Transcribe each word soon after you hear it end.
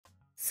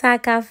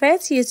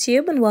Sakafet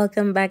YouTube, and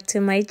welcome back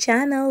to my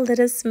channel. Let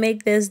us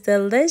make this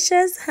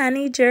delicious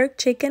honey jerk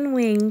chicken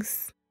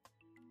wings.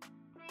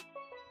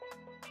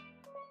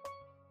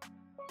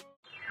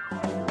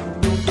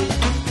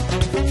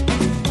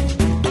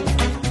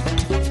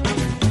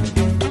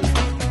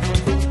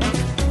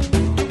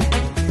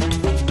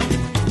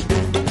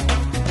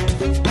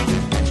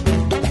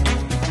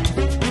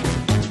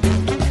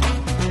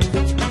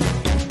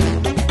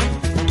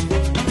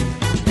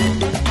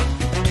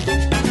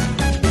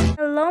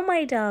 Hello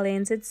my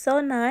darlings, it's so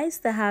nice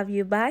to have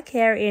you back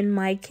here in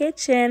my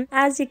kitchen.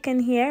 As you can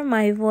hear,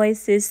 my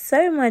voice is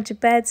so much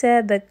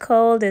better. The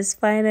cold is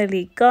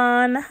finally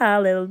gone.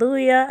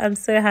 Hallelujah. I'm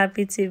so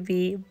happy to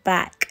be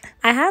back.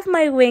 I have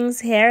my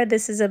wings here.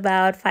 This is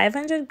about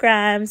 500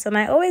 grams, and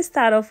I always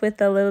start off with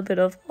a little bit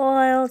of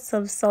oil,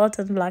 some salt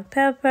and black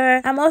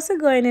pepper. I'm also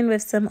going in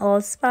with some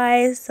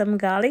allspice, some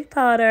garlic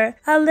powder,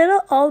 a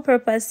little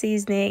all-purpose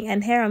seasoning,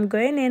 and here I'm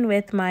going in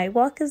with my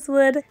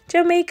Walkerswood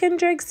Jamaican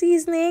jerk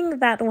seasoning.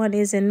 That one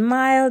is in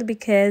mild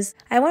because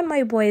I want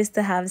my boys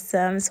to have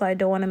some, so I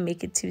don't want to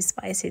make it too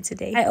spicy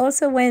today. I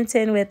also went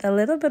in with a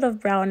little bit of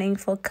browning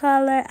for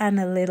color and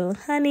a little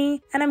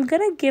honey, and I'm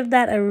gonna give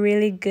that a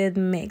really good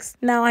mix.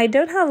 Now I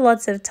don't have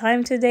lots of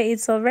time today.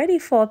 It's already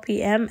 4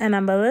 p.m. and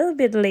I'm a little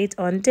bit late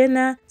on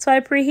dinner, so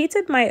I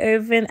preheated my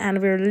oven and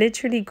we're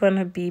literally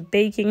gonna be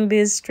baking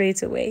this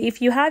straight away.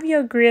 If you have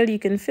your grill, you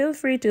can feel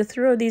free to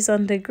throw these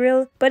on the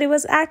grill, but it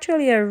was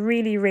actually a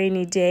really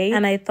rainy day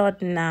and I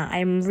thought, nah,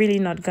 I'm really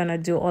not gonna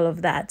do all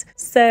of that.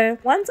 So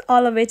once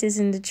all of it is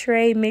in the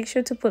tray, make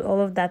sure to put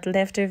all of that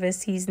leftover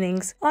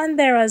seasonings on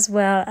there as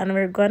well, and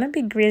we're gonna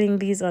be grilling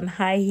these on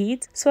high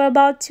heat, so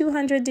about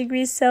 200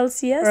 degrees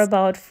Celsius for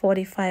about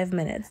 45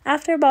 minutes.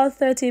 After about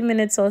 30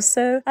 minutes or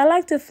so, I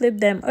like to flip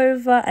them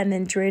over and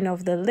then drain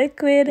off the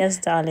liquid. Yes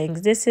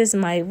darlings, this is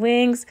my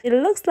wings. It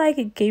looks like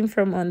it came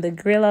from on the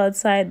grill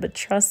outside, but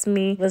trust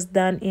me, it was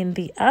done in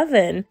the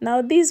oven.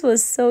 Now this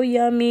was so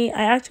yummy.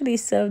 I actually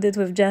served it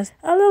with just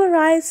a little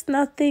rice,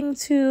 nothing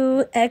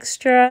too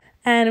extra.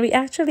 And we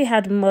actually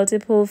had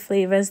multiple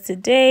flavors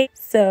today,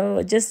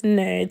 so just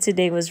know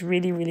today was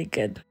really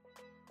good.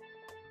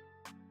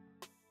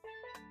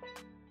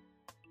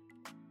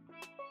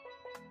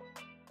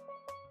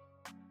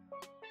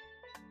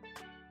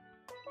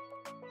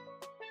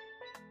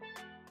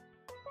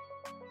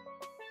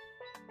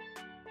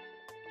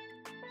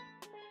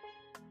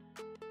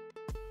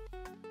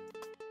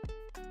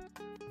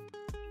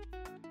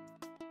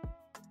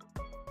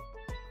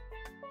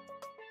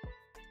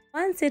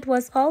 Once it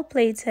was all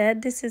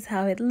plated, this is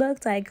how it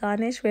looked. I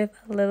garnished with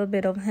a little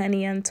bit of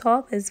honey on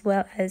top as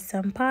well as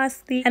some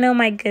parsley, and oh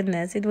my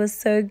goodness, it was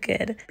so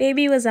good.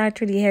 Baby was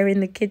actually here in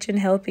the kitchen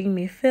helping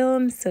me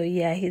film, so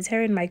yeah, he's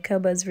here in my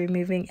cupboards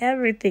removing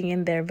everything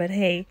in there, but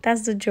hey,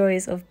 that's the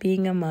joys of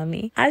being a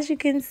mommy. As you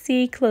can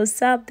see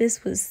close up,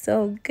 this was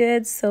so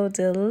good, so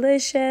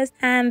delicious.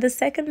 And the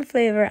second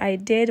flavor I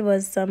did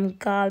was some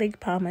garlic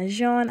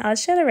parmesan. I'll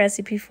share the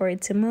recipe for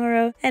it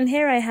tomorrow. And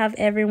here I have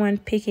everyone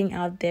picking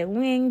out their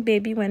wing.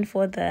 Baby went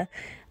for the,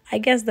 I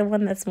guess, the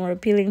one that's more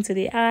appealing to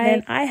the eye,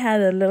 and I had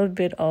a little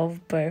bit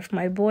of both.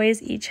 My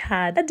boys each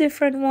had a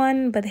different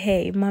one, but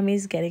hey,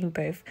 mommy's getting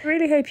both.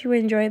 Really hope you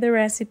enjoy the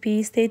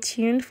recipe. Stay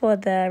tuned for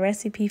the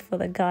recipe for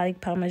the garlic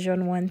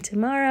parmesan one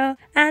tomorrow.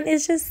 And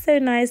it's just so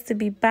nice to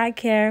be back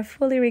here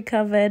fully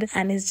recovered,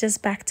 and it's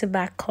just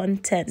back-to-back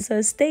content,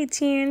 so stay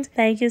tuned.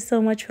 Thank you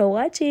so much for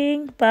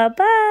watching. Bye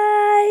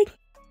bye.